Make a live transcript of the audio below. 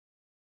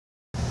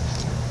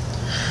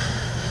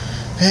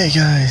Hey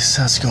guys,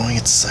 how's it going?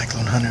 It's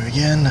Cyclone Hunter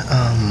again.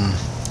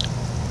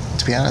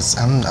 To be honest,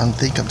 I'm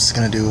just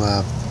gonna do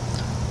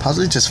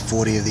possibly just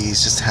 40 of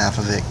these, just half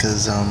of it,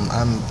 cause I'm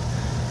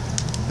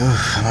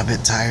a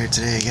bit tired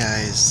today,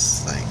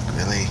 guys. Like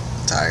really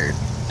tired.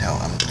 No,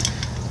 I'm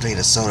drinking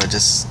a soda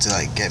just to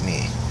like get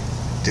me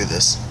do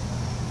this.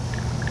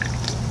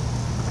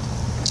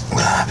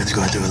 I've been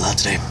going through a lot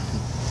today.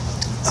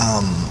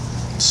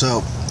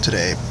 So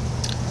today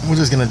we're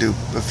just gonna do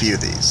a few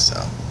of these.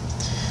 So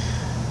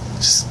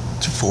just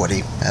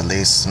 40 at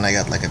least, and I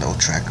got like an old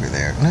tracker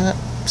there. Nah,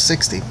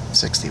 60,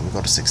 we'll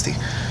go to 60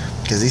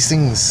 because these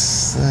things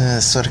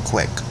sort of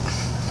quick.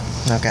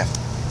 Okay,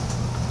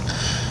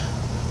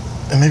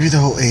 and maybe the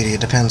whole 80, it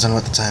depends on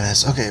what the time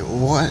is. Okay,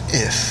 what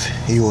if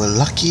you were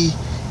lucky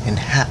and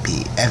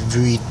happy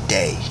every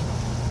day,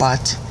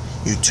 but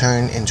you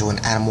turn into an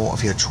animal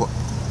of your choice?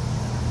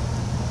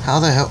 How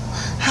the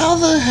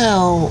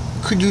hell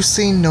could you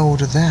say no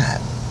to that?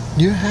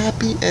 You're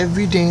happy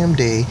every damn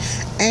day,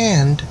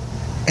 and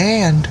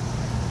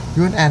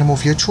you're an animal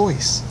of your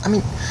choice. I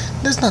mean,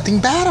 there's nothing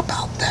bad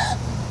about that.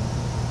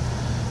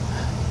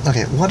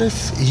 Okay, what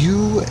if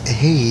you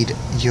had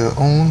your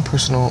own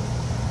personal...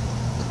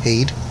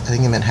 I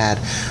think I meant had.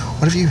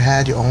 What if you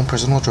had your own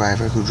personal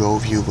driver who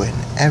drove you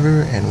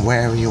whenever and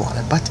wherever you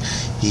wanted, but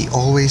he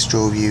always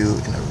drove you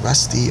in a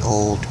rusty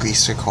old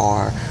greaser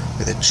car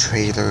with a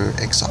trailer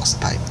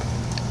exhaust pipe?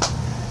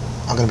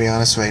 I'm gonna be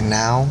honest, right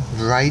now,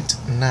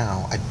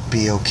 I'd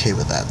be okay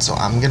with that. So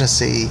I'm gonna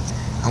say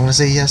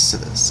yes to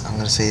this.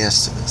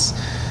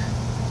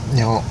 You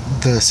know,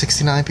 the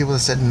 69 people that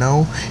said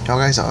no, y'all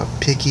guys are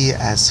picky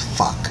as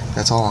fuck.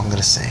 That's all I'm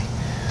gonna say.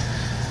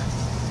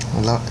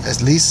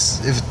 At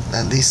least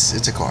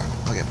it's a car.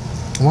 Okay.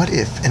 What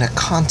if in a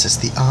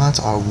contest the odds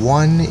are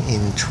 1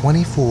 in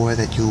 24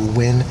 that you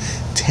win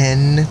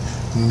 $10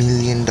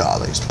 million,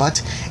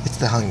 but it's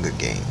the Hunger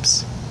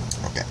Games?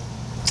 Okay.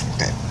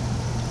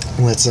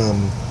 Let's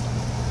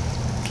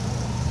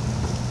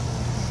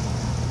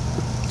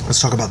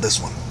talk about this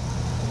one.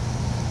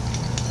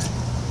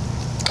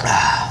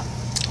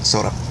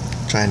 Soda.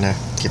 Trying to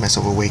get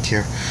myself awake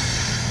here.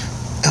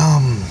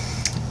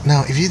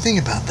 Now, if you think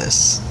about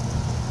this,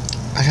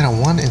 I got a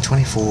 1 in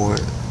 24.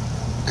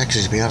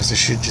 Actually, to be honest, it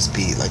should just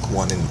be like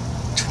 1 in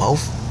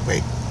 12.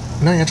 Wait,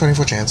 no, yeah,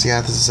 24 chance. Yeah,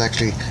 this is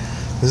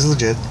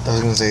legit. I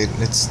was gonna say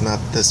it's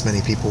not this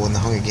many people in the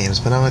Hunger Games,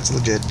 but no, it's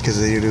legit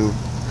because you do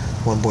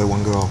 1 boy,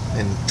 1 girl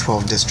in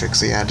 12 districts.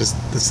 So yeah, this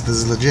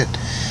is legit.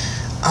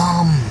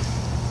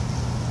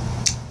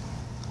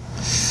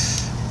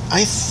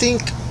 I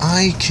think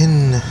I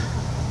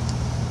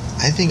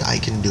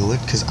can do it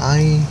because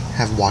I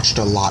have watched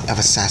a lot of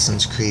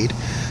Assassin's Creed.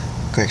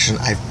 Correction,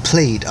 I've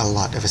played a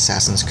lot of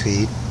Assassin's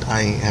Creed.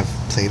 I have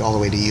played all the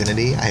way to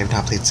Unity. I have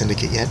not played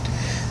Syndicate yet.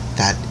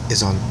 That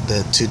is on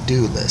the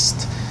to-do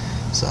list.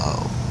 So,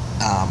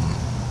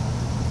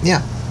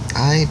 yeah,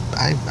 I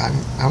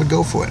would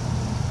go for it.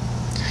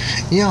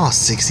 Yeah,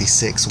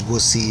 66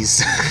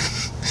 wussies.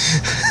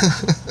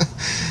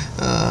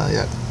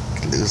 Yeah,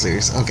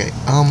 losers. Okay,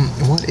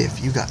 what if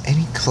you got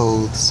any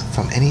clothes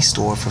from any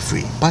store for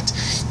free, but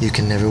you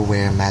can never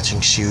wear matching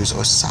shoes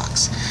or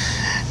socks?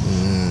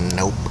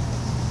 Nope.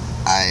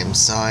 I'm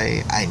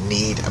sorry, I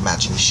need a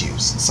matching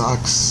shoes.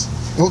 Socks,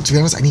 well, to be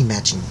honest, I need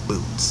matching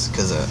boots,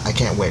 because I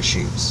can't wear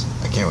shoes.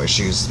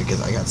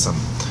 Because I got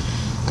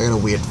a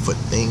weird foot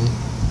thing,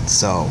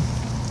 so,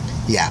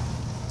 yeah.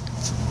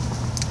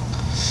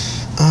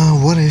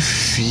 What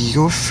if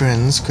your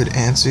friends could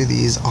answer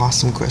these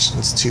awesome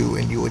questions too,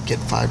 and you would get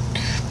 5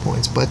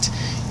 points, but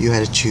you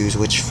had to choose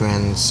which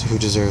friends who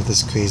deserve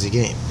this crazy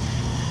game?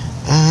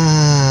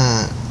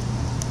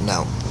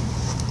 No.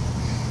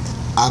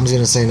 I'm just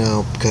gonna say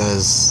no,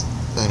 because,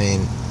 I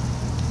mean,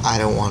 I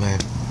don't want to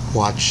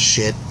watch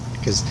shit,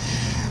 because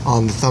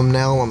on the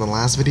thumbnail on the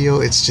last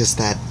video, it's just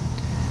that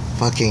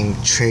fucking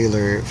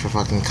trailer for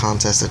fucking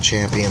Contest of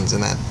Champions,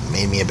 and that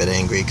made me a bit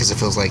angry, because it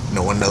feels like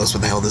no one knows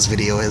what the hell this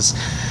video is.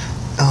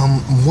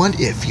 What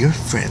if your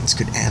friends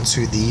could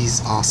answer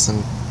these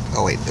awesome...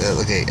 Oh wait,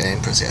 okay, I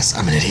didn't press yes,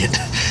 I'm an idiot.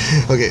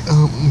 Okay,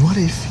 what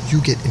if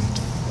you get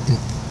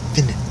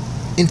infinite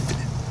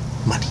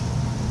money,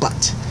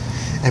 but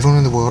everyone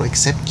in the world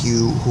except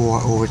you who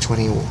are over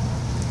 20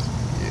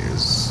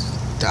 years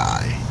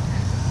die?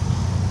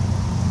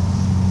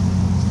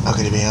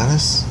 Okay, to be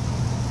honest,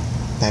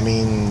 that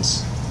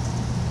means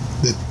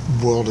the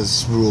world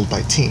is ruled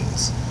by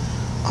teens.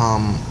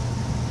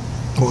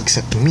 Well,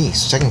 except me.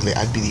 So technically,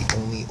 I'd be the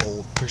only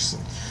old person.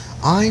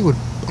 I'm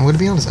gonna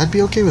be honest, I'd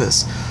be okay with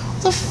this.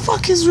 What the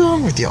fuck is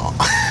wrong with y'all?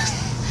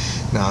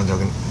 No, I'm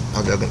joking.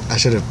 I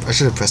should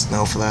have pressed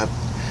no for that.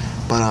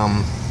 But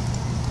I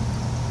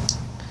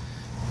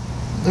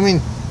mean,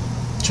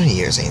 20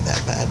 years ain't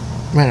that bad.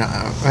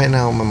 Right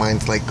now my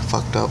mind's like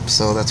fucked up,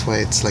 so that's why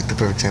it's like the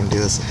perfect time to do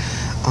this.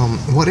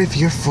 What if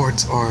your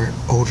farts are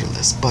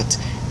odorless, but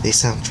they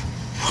sound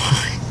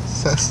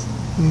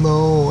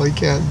no, I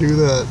can't do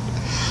that.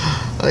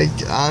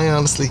 I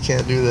honestly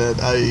can't do that.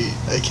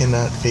 I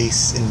cannot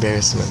face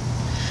embarrassment.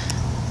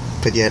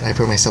 but yet I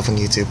put myself on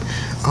YouTube.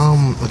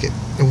 Okay,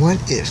 what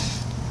if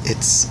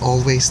it's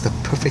always the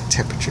perfect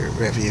temperature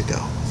wherever you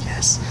go?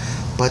 Yes,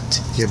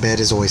 but your bed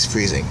is always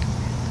freezing.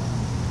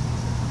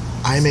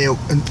 I'm am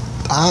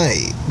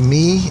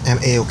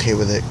a-okay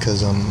with it,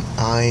 because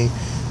I am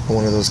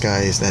one of those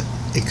guys that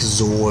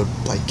absorb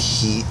like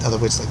heat. In other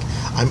words, like,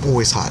 I'm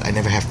always hot. I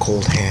never have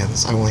cold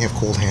hands. I only have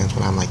cold hands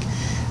when I'm like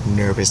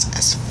nervous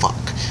as fuck.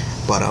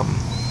 But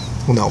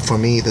well, no, for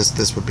me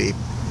this would be,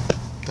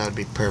 that would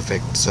be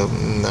perfect. So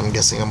I'm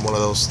guessing I'm one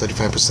of those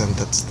 35%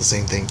 that's the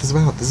same thing. This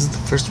is the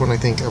first one I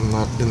think I'm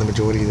not in the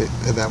majority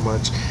that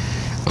much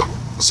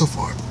so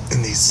far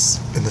in this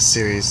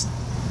series.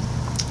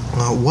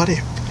 What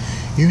if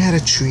you had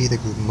a tree that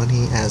grew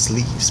money as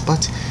leaves,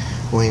 but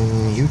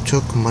when you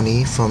took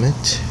money from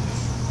it,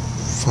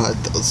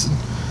 5,000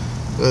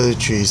 other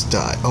trees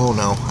died? Oh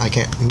no, I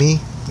can't. Me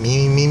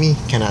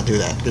cannot do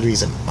that. Good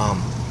reason.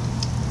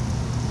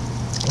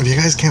 If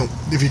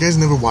you guys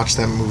never watched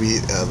that movie,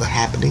 The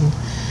Happening,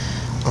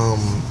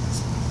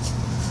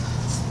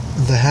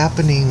 The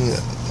Happening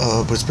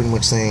was pretty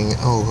much saying,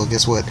 oh well,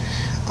 guess what?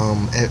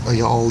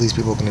 All these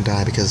people are gonna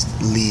die because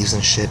leaves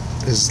and shit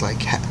is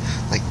like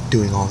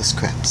doing all this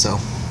crap. So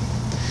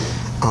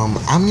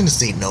I'm gonna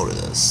say no to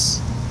this.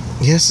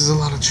 Yes, there's a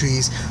lot of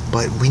trees,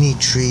 but we need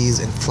trees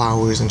and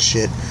flowers and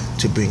shit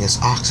to bring us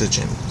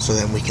oxygen so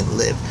that we can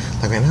live.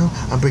 Like right now,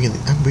 I'm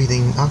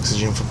breathing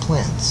oxygen from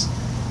plants,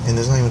 and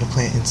there's not even a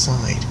plant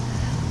inside.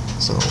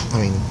 So I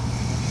mean,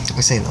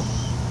 I say no.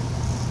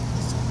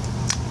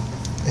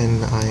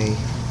 And I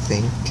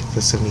think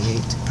for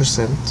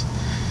 78%,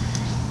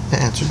 the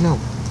answer is no.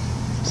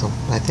 So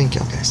I thank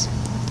y'all guys.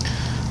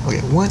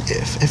 Okay, what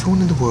if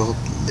everyone in the world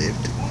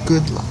lived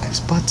good lives,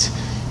 but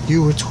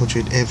you were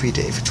tortured every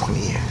day for 20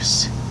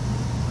 years?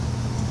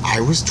 I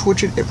was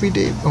tortured every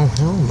day? Oh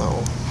hell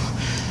no.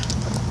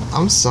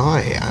 I'm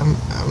sorry. I'm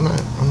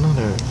not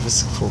a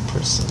riskful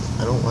person.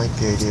 I don't like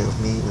the idea of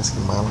me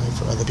risking my life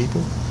for other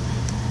people,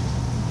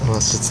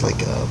 unless it's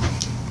like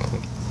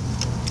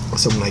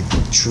someone I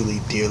truly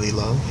dearly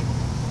love,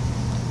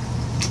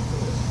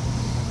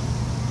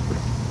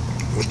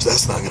 which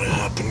that's not gonna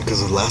happen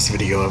because of the last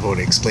video I've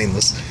already explained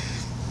this.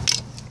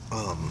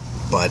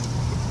 But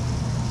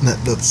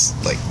that's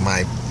like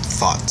my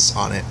thoughts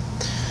on it.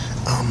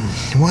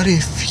 What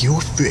if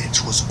your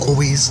fridge was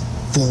always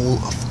full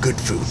of good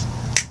food?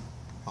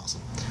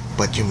 Awesome.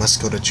 But you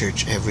must go to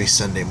church every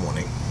Sunday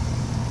morning.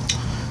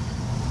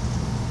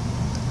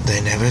 They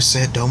never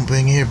said don't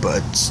bring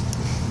earbuds.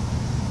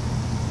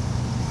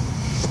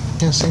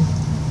 Yeah, see?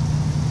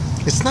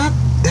 It's not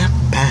that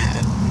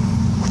bad.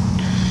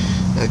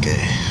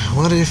 Okay,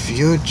 what if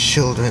your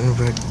children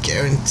were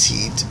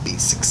guaranteed to be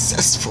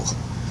successful,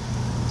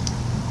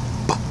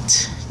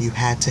 but you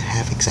had to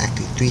have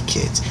exactly 3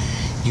 kids?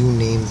 You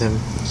name them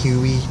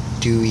Huey,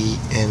 Dewey,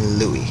 and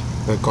Louie,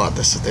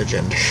 regardless of their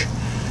gender.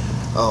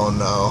 Oh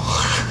no.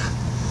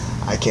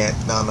 I can't.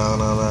 No.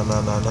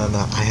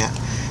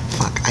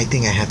 I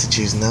think I have to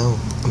choose no.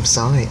 I'm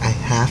sorry. I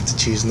have to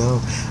choose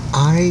no.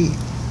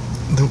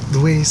 The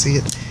way I see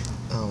it,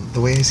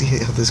 the way I see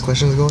how this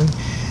question is going,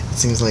 it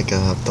seems like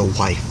the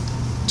wife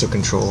took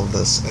control of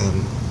this,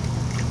 and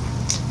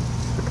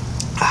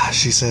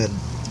she said,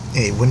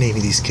 hey, we're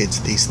naming these kids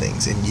these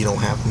things, and you don't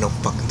have no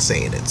fucking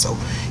say in it, so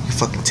you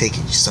fucking take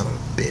it, you son of a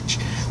bitch.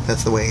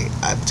 That's the way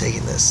I'm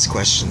taking this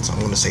question, so I'm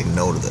gonna say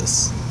no to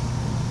this.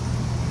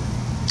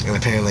 And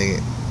apparently,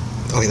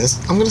 okay,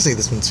 I'm gonna say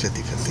this one's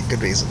 50-50.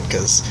 Good reason,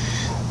 because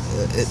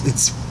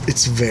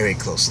it's very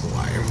close to the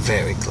wire,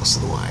 very close to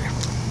the wire.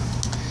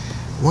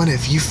 What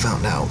if you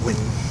found out when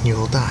you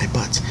will die,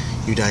 but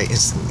you die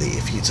instantly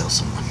if you tell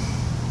someone?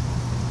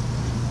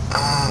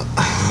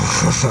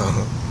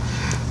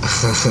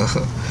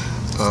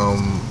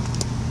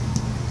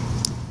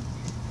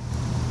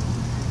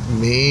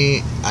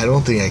 Me, I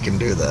don't think I can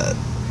do that,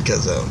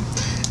 because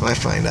if I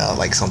find out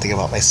like something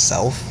about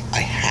myself, I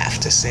have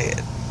to say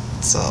it.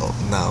 So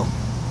no.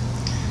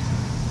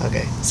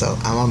 Okay, so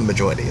I'm on the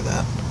majority of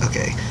that.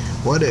 Okay,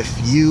 what if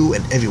you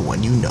and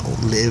everyone you know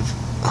live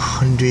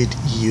 100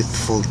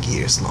 youthful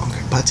years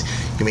longer, but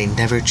you may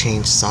never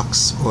change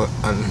socks or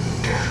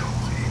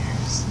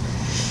underwears?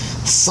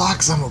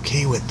 Socks I'm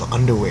okay with, the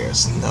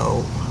underwears,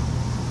 no.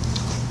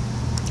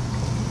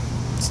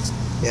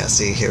 Yeah,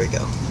 see, here we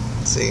go.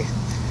 See?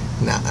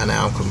 Now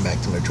I'm coming back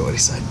to the majority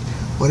side.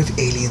 What if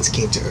aliens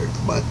came to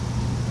Earth, but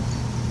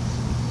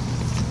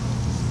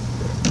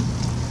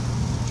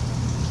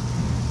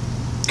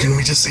can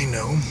we just say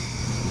no?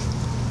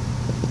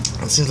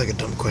 That seems like a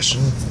dumb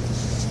question.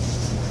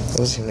 That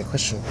wasn't even a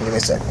question. Give me a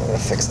sec. I'm gonna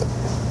fix the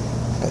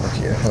pedal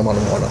here. I'm on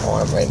one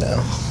arm right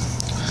now.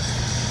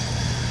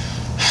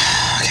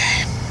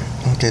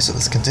 Okay, so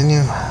let's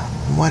continue.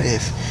 What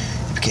if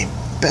you became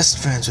best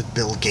friends with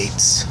Bill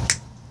Gates,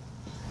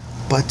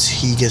 but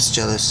he gets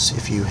jealous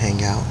if you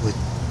hang out with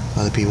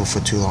other people for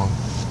too long?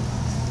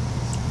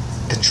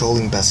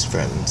 Controlling best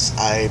friends.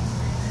 I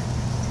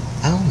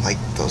don't like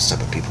those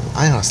type of people.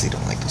 I honestly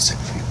don't like those type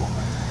of people.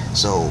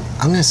 So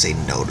I'm gonna say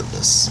no to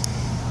this.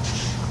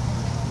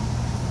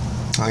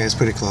 Okay, it's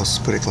pretty close.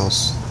 Pretty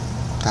close.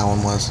 That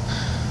one was.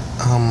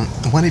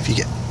 What if you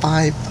get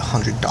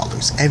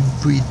 $500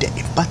 every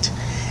day, but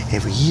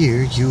every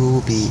year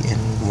you'll be in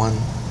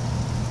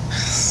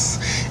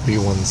be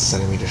 1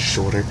 centimeter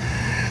shorter?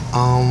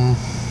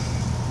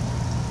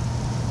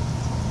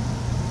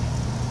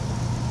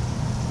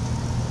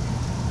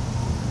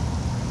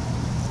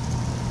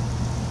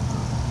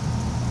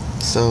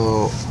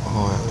 So,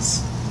 how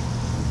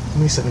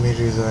many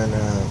centimeters are in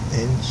an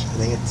inch? I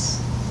think it's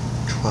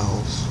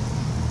 12.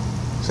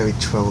 So every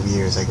 12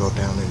 years I go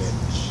down an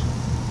inch.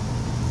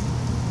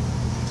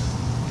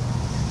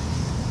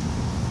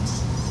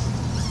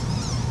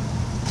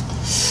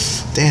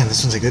 Damn,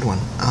 this one's a good one.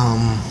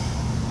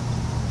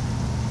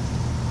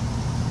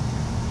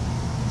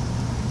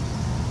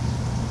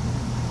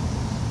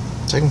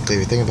 Technically, if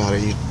you think about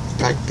it, you'd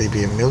practically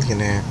be a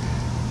millionaire.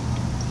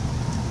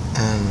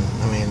 And,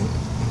 I mean,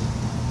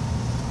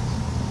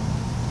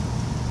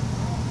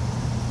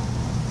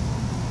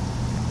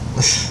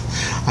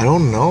 I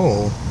don't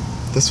know.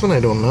 This one I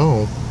don't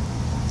know.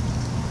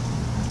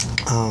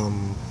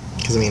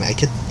 Because I mean, I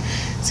could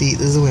see.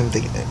 This is the way I'm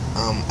thinking it.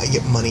 I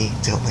get money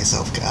to help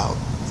myself out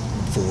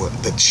for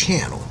the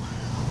channel,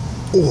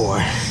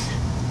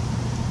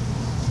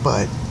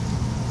 but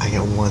I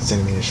get 1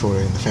 centimeter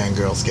shorter, and the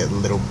fangirls get a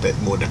little bit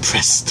more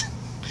depressed.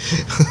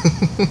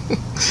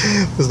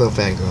 There's no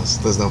fangirls.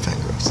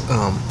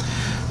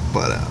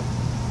 But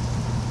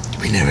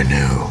we never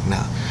know.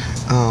 Nah.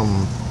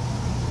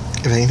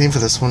 If anything for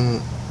this one,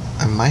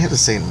 I might have to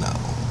say no.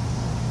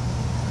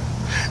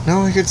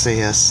 No, I could say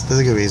yes.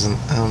 There's a good reason.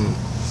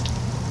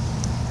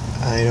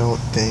 I don't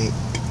think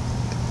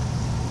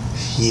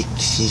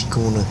he's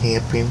gonna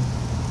happen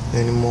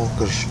anymore,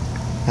 cause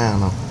I don't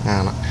know.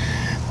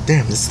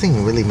 Damn, this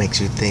thing really makes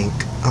you think.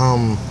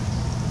 I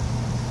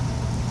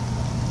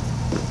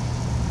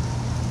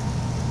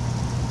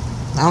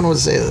don't know what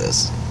to say to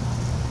this.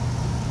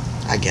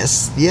 I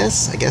guess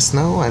yes, I guess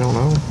no, I don't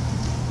know.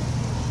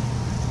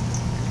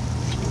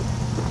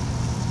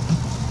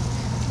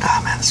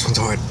 This one's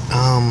hard.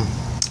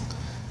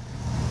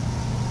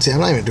 See, I'm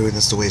not even doing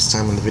this to waste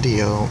time on the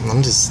video.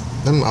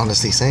 I'm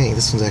honestly saying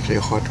this one's actually a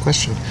hard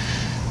question.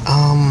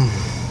 I'm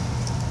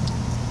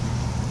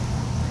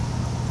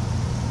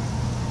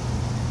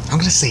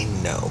gonna say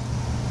no.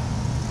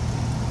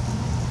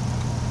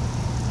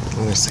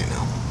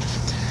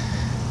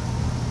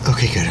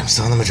 Okay, good. I'm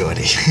still in the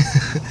majority.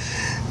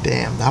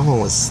 Damn, that one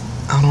was.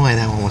 I don't know why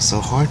that one was so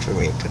hard for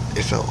me, but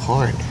it felt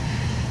hard.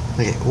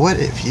 Okay, what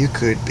if you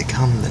could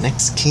become the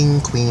next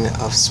queen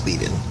of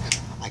Sweden?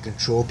 I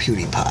control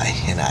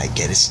PewDiePie, and I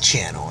get his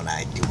channel, and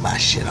I do my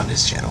shit on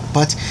his channel.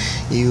 But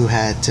you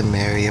had to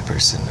marry a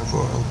person of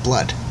royal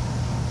blood.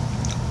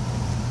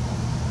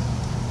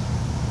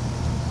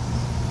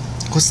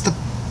 What's the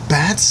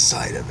bad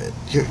side of it?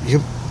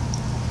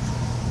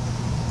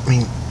 I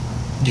mean,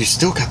 you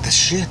still got the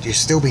shit. You're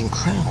still being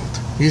crowned.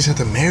 You just have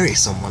to marry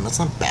someone. That's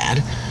not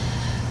bad.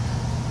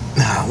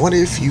 Now, what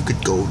if you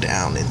could go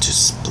down into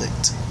split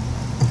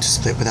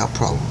without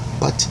problem,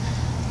 but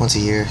once a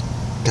year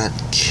got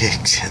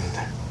kicked and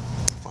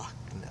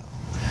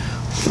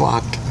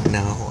fuck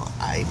no,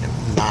 I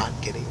am not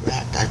getting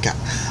racked.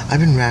 I've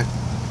been racked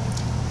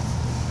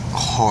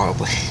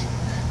horribly.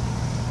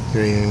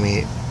 You know what I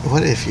mean?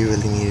 What if you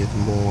really needed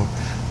more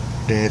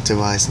to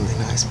buy something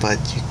nice, but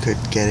you could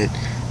get it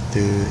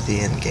through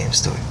the end-game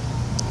story?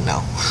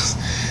 No.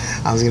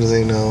 I was gonna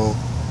say no,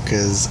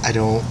 because I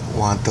don't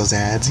want those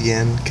ads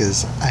again,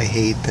 because I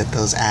hate that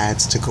those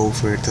ads took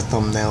over the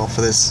thumbnail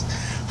for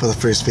the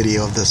first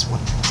video of this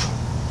one.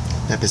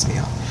 That pissed me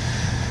off.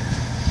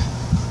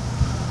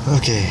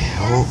 Okay,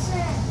 well,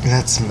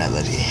 that's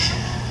Melody.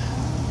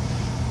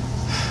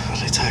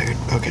 Really tired.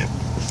 Okay,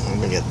 I'm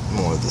gonna get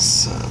more of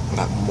this,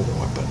 not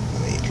more, but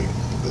let me drink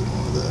a bit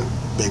more of the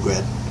Big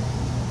Red.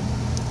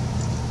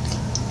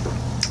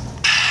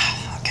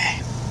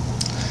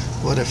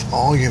 What if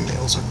all your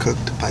meals are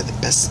cooked by the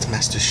best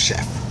master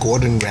chef,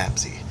 Gordon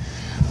Ramsay,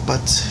 but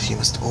you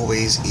must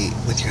always eat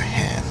with your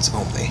hands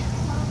only?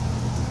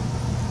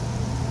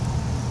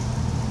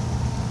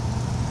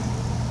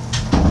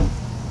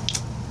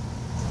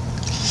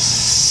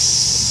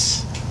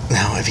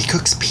 Now, if he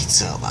cooks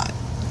pizza a lot,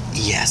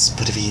 yes,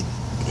 but if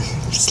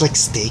it's like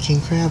steak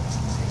and crab,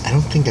 I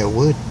don't think I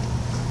would.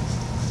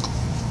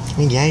 I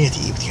mean, yeah, you have to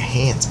eat with your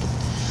hands, but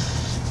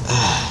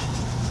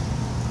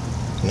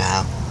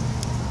nah.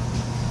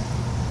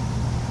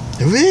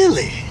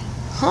 Really?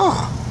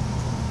 Huh.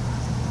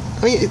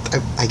 I mean,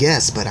 I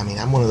guess, but I mean,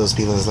 I'm one of those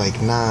people that's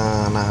like,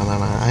 nah.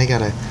 I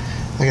gotta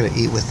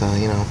eat with,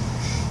 you know.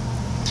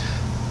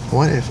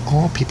 What if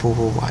all people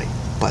were white,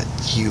 but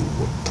you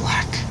were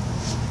black?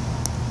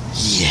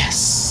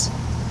 Yes.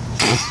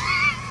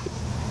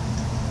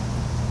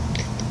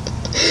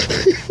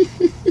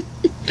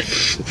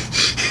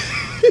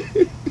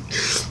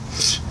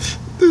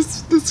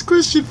 This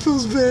question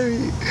feels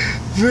very,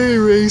 very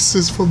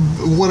racist from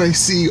what I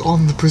see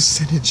on the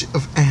percentage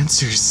of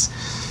answers.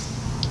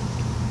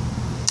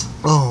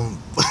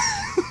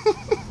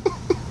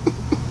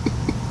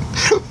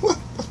 What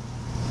the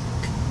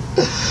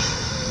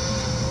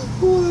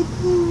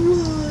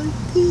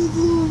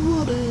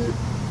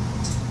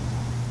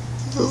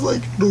Because,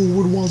 like, no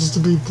one wants to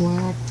be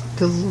black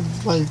because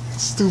of, like,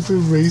 stupid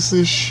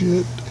racist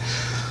shit.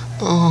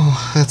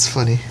 Oh, that's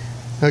funny.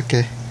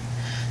 Okay.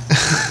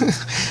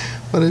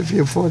 What if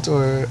your farts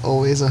are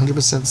always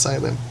 100%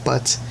 silent,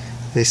 but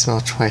they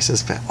smell twice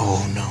as bad?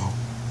 Oh, no.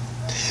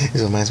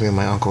 This reminds me of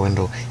my Uncle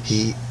Wendell.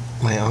 He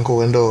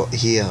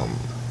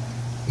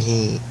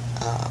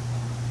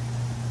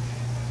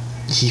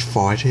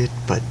farted,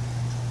 but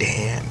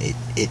damn,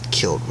 it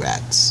killed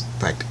rats.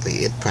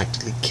 It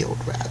practically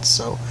killed rats.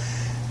 So,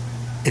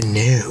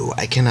 no,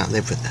 I cannot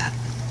live with that.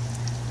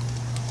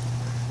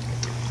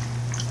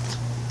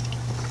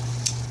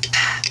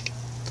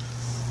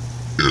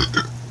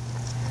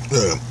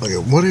 Okay,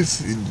 what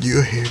if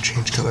your hair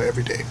changed color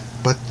every day,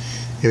 but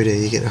every day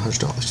you get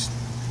 $100?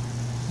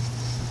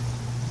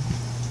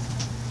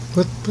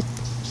 What's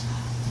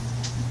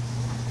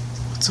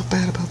so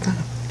bad about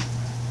that?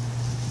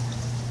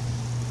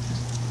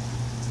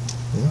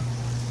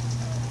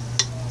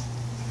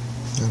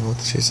 I don't know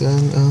what she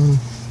said.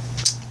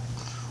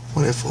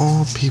 What if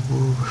all people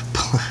were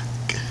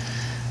black?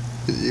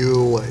 You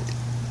were white.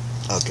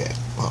 Okay,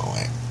 oh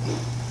wait.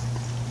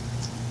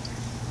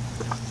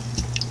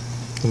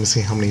 Let me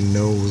see how many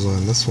no's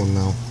on this one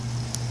now.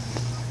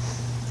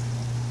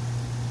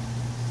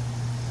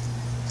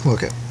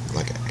 Okay,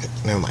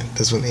 never mind.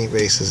 This one ain't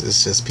racist.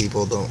 It's just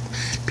people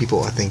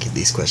are thinking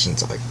these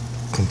questions are like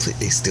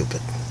completely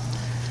stupid.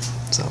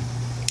 So,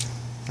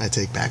 I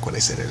take back what I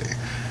said earlier.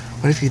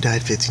 What if you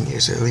died 15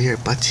 years earlier,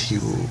 but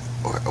you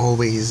are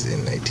always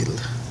in ideal?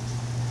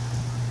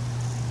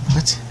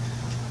 What?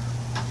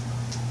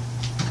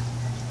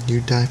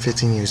 You died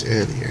 15 years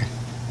earlier.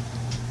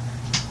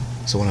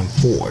 So when I'm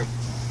 4.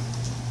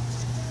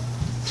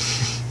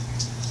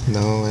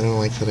 No, I don't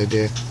like that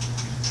idea.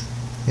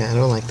 Yeah, I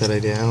don't like that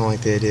idea. I don't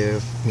like the idea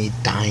of me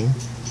dying.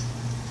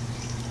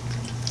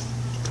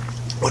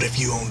 What if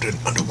you owned an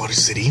underwater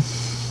city? You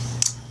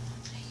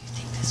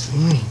think this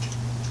would break?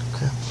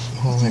 Okay.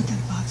 You think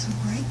that box would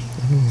break?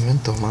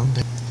 Mental, man.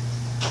 That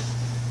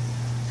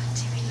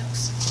TV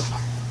looks so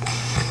hard.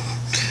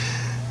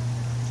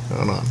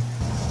 Hold on.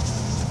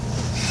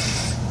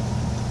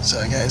 So,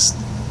 guys,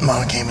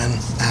 Mama came in,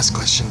 asked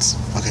questions.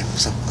 Okay,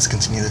 so let's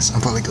continue this.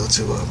 I'll probably go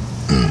to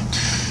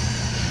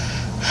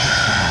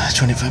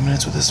 25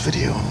 minutes with this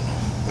video.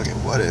 Okay,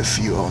 what if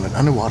you own an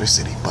underwater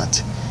city,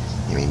 but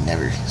you may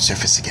never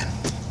surface again?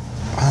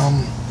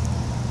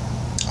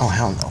 Oh,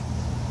 hell no.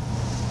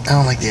 I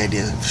don't like the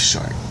idea of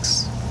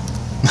sharks.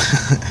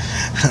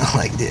 I don't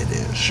like the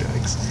idea of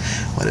sharks.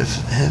 What if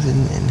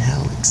heaven and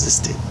hell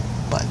existed,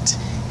 but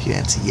if you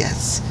answer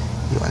yes,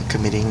 you are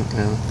committing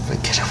an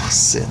unforgivable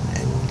sin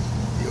and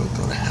you will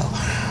go to hell?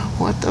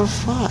 What the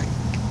fuck?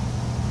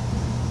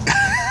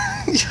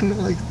 You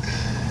know, like...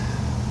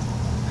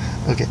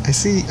 Okay, I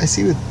see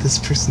what this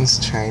person's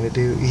trying to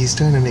do. He's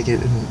trying to make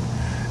it an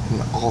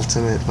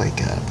ultimate,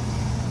 like,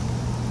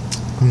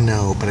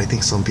 no, but I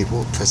think some people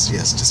will press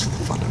yes just for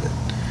the fun of it.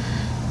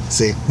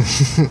 See?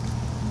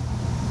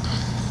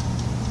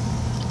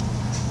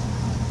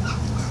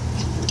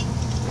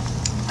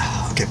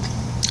 Okay.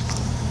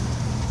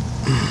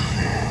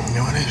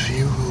 What if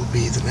you will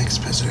be the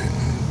next president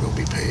and will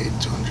be paid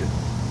 $200?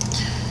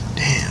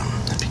 Damn,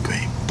 that'd be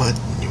great. But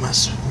you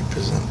must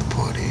represent the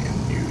party,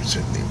 and you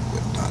certainly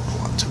would not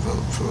want to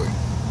vote for.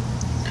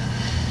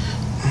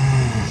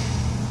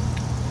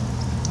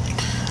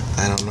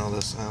 I don't know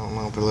this. I don't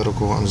know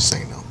political. I'm just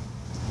saying no.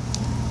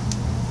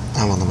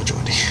 I'm on the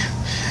majority.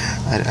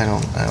 I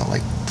don't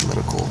like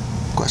political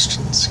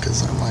questions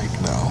because I'm like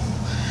no.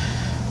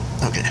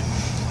 Okay.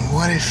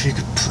 What if you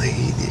could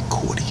play the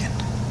accordion,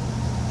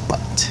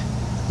 but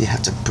you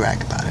have to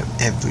brag about it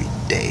every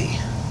day?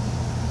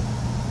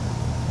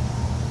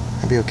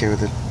 I'd be okay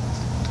with it.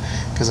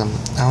 Because I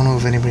don't know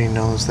if anybody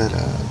knows that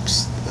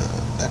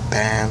that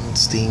band,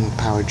 Steam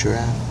Powered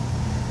Giraffe.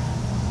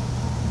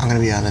 I'm gonna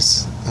be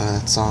honest,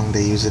 that song,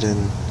 they use it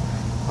in,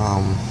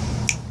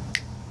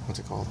 what's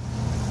it called?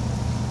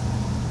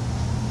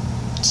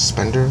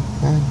 Suspender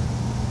Man?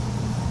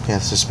 Yeah,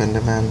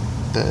 Suspender Man.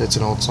 It's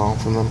an old song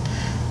from them,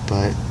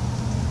 but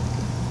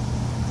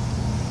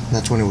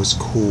that's when it was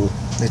cool.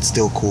 It's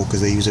still cool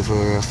because they use it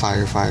for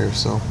Fire,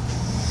 so.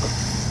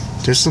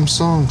 There's some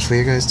songs for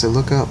you guys to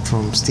look up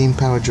from Steam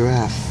Powered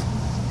Giraffe.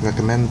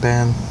 Recommend the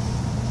band.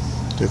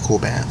 They're a cool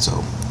band,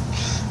 so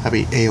I'd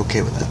be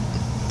A-okay with that.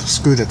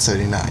 Screw that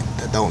 79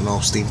 that don't know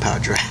Steam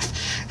Powered Giraffe.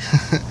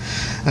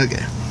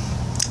 Okay.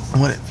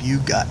 What if you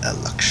got a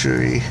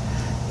luxury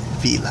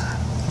villa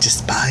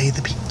just by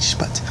the beach,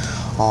 but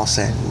all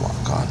sand you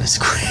walk on is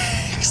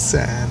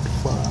quicksand?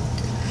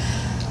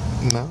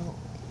 Fuck. No.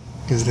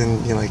 Because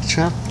then you're like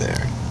trapped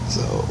there.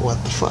 So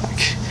what the fuck?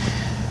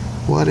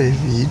 What if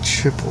you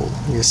triple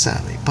your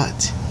salary,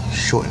 but you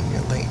shorten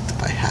your length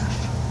by half?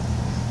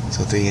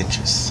 So 3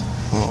 inches.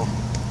 Oh.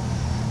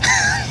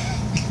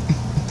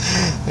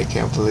 I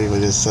can't believe I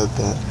just said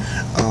that.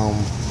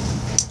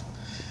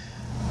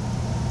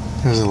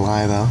 It was a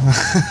lie though.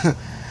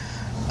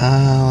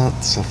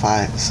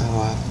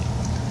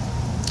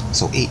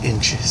 So 8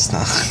 inches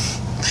now.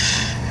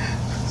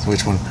 So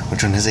which one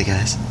is it,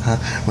 guys? Huh?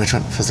 Which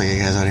one? Feels like you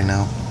guys already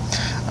know.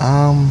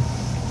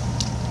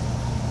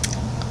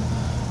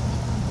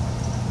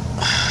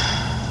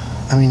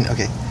 I mean,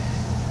 okay.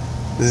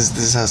 This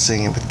is how I was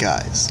saying it with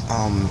guys.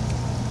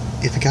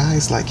 If a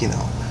guy's like, you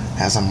know,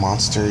 has a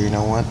monster, you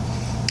know what?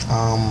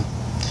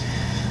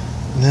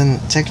 Then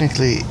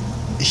technically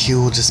he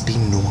will just be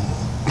normal.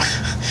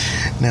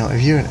 Now,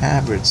 if you're an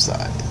average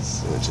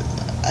size, which is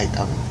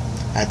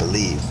I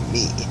believe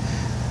me,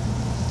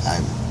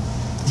 I'm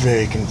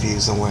very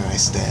confused on where I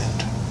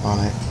stand on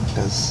it,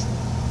 because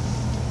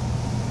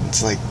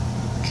it's like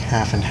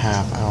half and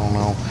half. I don't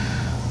know.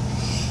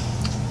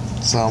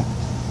 So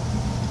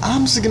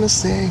I'm just gonna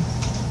say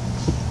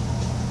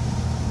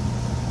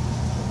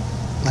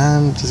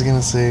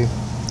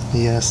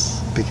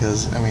yes,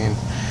 because I mean,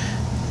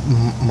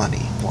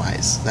 money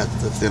wise,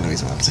 that's the only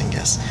reason why I'm saying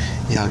yes.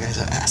 Y'all guys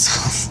are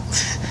assholes.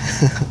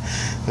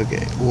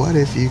 Okay, what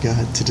if you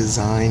got to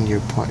design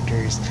your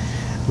partner's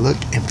look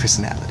and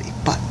personality,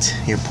 but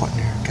your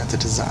partner got to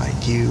design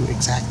you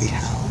exactly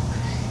how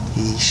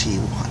she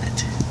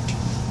wanted?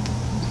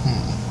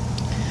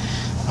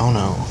 I don't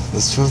know.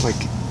 This feels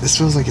like it's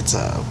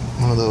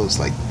one of those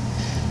like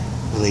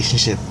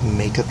relationship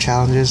makeup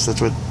challenges.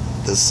 That's what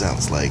this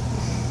sounds like.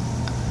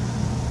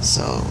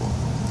 So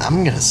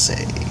I'm gonna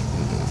say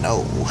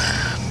no.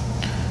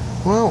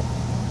 Well,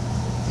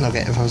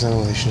 okay, if I was in a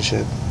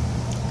relationship,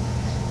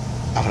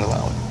 I would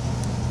allow it.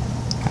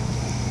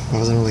 If I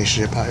was in a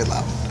relationship, I would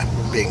allow it.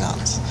 I'm being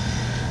honest.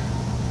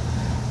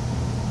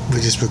 We're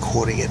just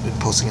recording it and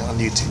posting it on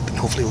YouTube, and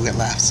hopefully we'll get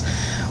laughs.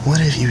 What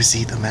if you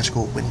received a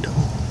magical window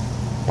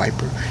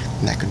wiper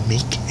that could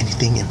make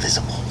anything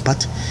invisible,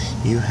 but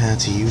you had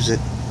to use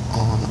it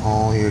on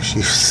all your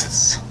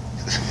shoes?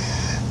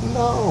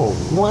 No,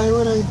 why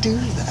would I do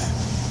that?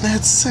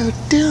 That's so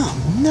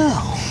dumb.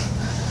 No.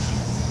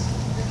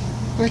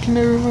 I can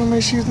never wear my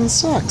shoes and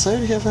socks. I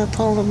already have that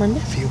problem with my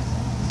nephew.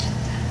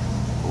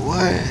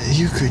 What?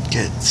 You could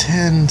get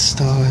 10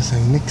 stars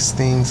and mix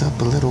things up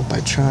a little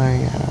by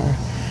trying our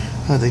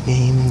other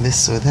game,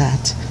 this or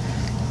that.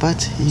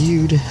 But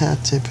you'd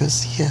have to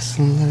press yes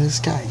and let us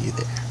guide you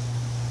there.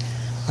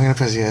 I'm gonna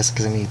press yes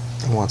because I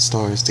want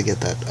stars to get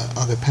that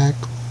other pack,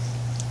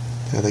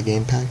 the other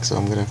game pack. So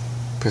I'm gonna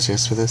press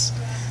yes for this.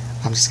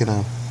 I'm just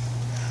gonna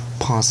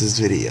pause this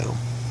video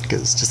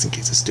because just in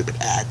case a stupid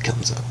ad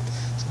comes up.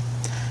 So,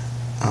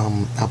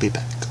 I'll be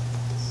back.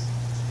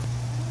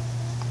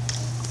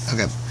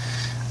 Okay,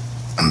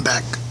 I'm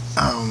back.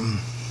 I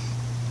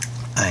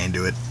didn't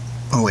do it.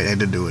 Oh wait, I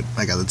did do it.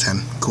 I got the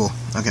 10. Cool.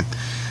 Okay.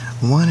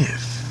 What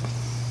if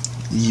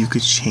you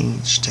could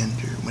change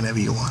gender whenever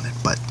you wanted,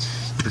 but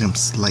you become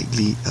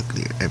slightly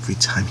uglier every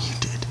time you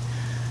did?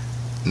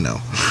 No.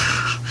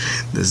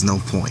 There's no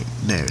point.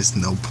 There is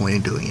no point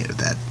in doing it if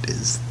that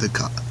is the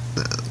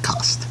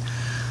cost.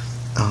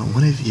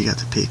 What if you got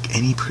to pick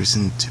any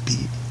person to be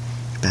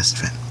your best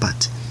friend,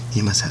 but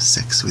you must have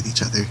sex with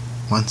each other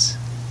once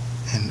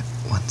and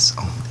once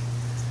only?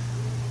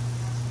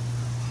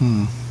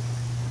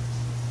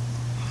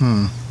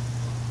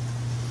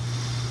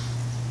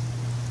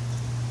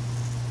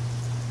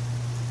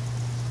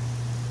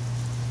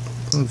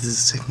 This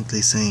is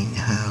technically saying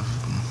you have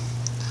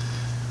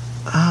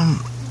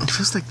it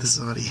feels like this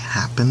already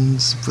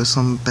happens for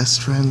some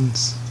best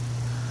friends,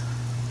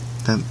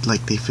 that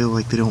like they feel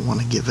like they don't want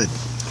to give it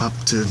up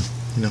to,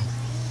 you know,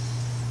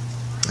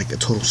 like a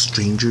total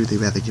stranger. They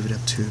rather give it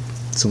up to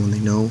someone they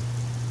know,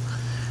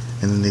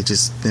 and then they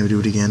just never do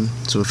it again.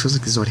 So it feels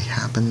like this already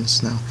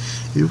happens now.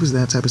 If it was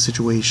that type of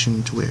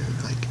situation to where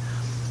like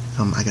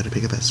I got to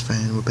pick a best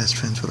friend, we're best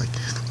friends for like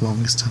the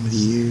longest time of the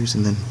years,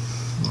 and then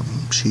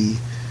she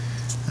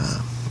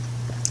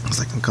was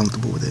like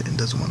uncomfortable with it and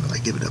doesn't want to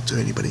like give it up to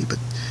anybody, but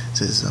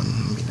says I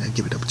mean, I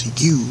give it up to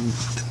you,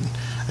 then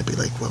I'd be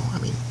like, well, I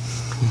mean,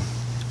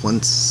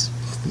 once,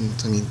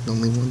 I mean,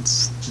 only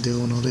once,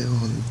 deal and all deal.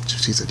 And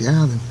she said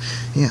yeah, then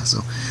yeah.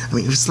 So I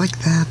mean, if it's like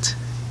that,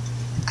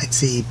 I'd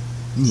say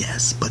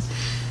yes. But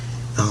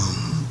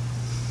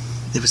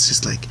if it's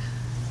just like,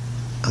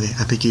 okay,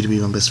 I pick you to be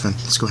my best friend,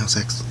 let's go have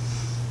sex,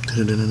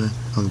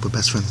 we're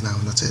best friends now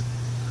and that's it.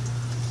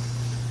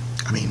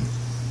 I mean,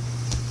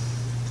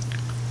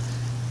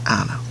 I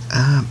don't know.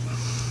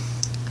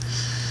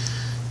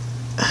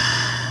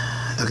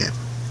 Okay.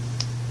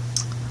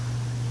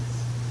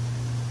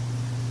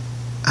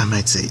 I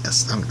might say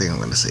yes. I think I'm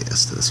going to say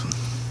yes to this one.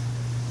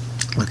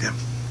 Okay.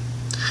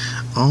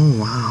 Oh,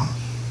 wow.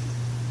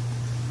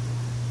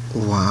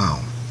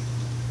 Wow.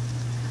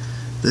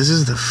 This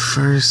is the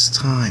first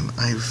time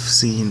I've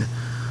seen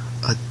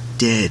a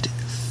dead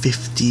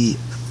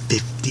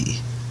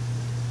 50-50.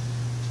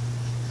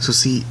 So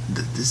see,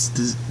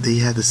 they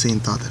had the same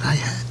thought that I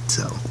had,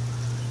 so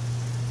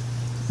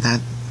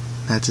that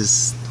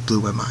just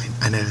blew my mind.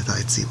 I never thought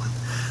I'd see one.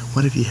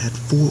 What if you had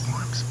 4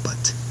 arms,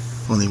 but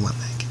only 1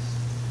 leg?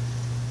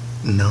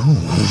 No.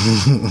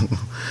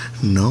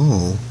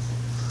 No.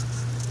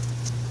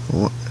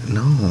 What?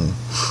 No.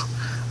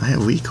 I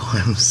have weak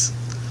arms.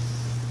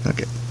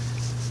 Okay.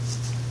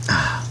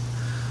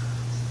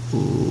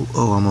 Ooh,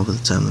 oh, I'm over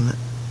the time limit.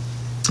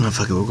 Oh,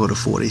 fuck it, we'll go to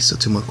 40, so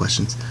 2 more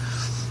questions.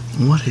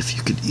 What if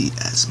you could eat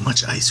as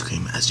much ice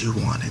cream as you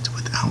wanted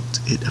without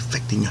it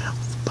affecting your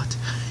health, but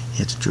you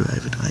had to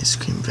drive an ice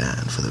cream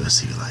van for the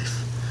rest of your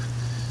life?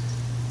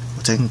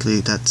 Well,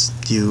 technically, that's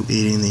you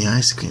eating the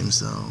ice cream,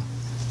 so...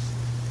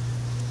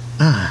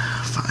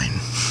 fine.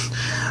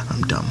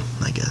 I'm dumb,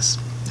 I guess.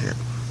 Okay.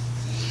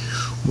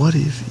 What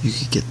if you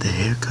could get the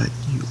haircut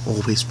you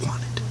always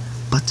wanted,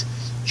 but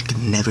you could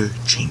never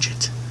change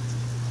it?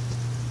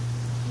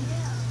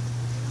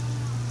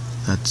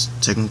 That's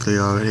technically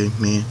already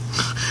me.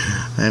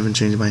 I haven't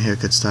changed my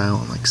haircut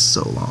style in like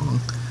so long.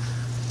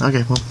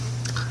 Okay, well,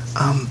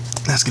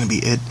 that's gonna be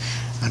it.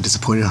 I'm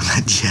disappointed on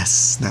that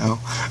yes now.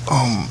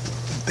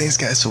 Thanks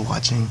guys for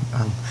watching.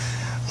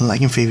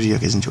 Like and favorite if you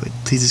guys enjoyed.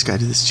 Please subscribe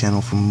to this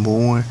channel for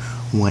more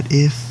What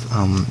If.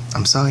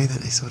 I'm sorry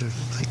that I sort of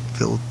like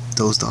feel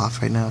dozed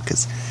off right now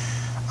because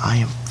I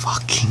am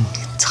fucking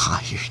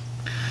tired.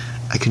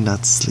 I could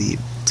not sleep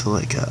till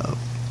like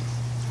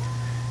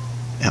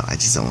I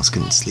just almost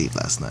couldn't sleep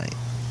last night,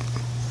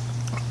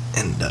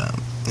 and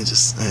it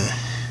just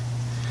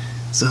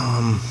so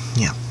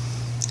yeah.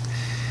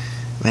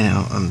 Right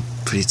now I'm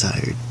pretty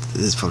tired.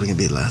 This is probably gonna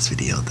be the last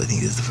video. I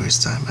think this is the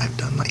first time I've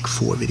done like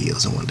 4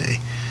 videos in one day.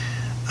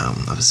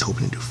 I was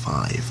hoping to do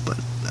 5, but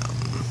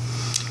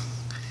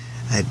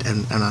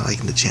I'm not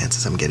liking the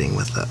chances I'm getting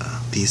with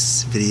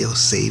these videos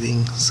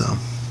saving, so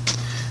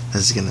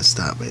that's gonna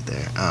stop right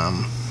there.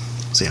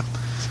 So yeah,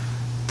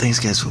 thanks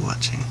guys for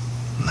watching.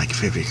 Like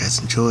if you guys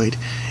enjoyed,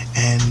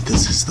 and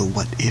this is the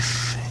what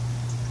if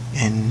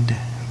end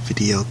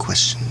video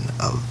question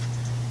of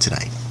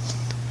tonight.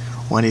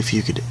 What if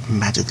you could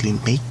magically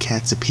make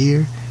cats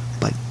appear,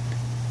 but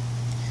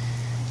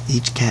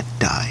each cat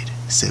died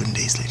 7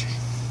 days later?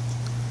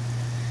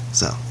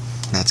 So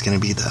that's gonna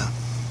be the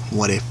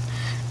what if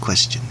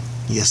question.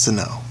 Yes or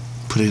no?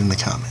 Put it in the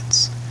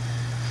comments.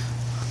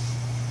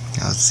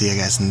 I'll see you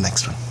guys in the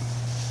next one.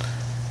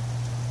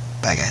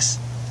 Bye guys.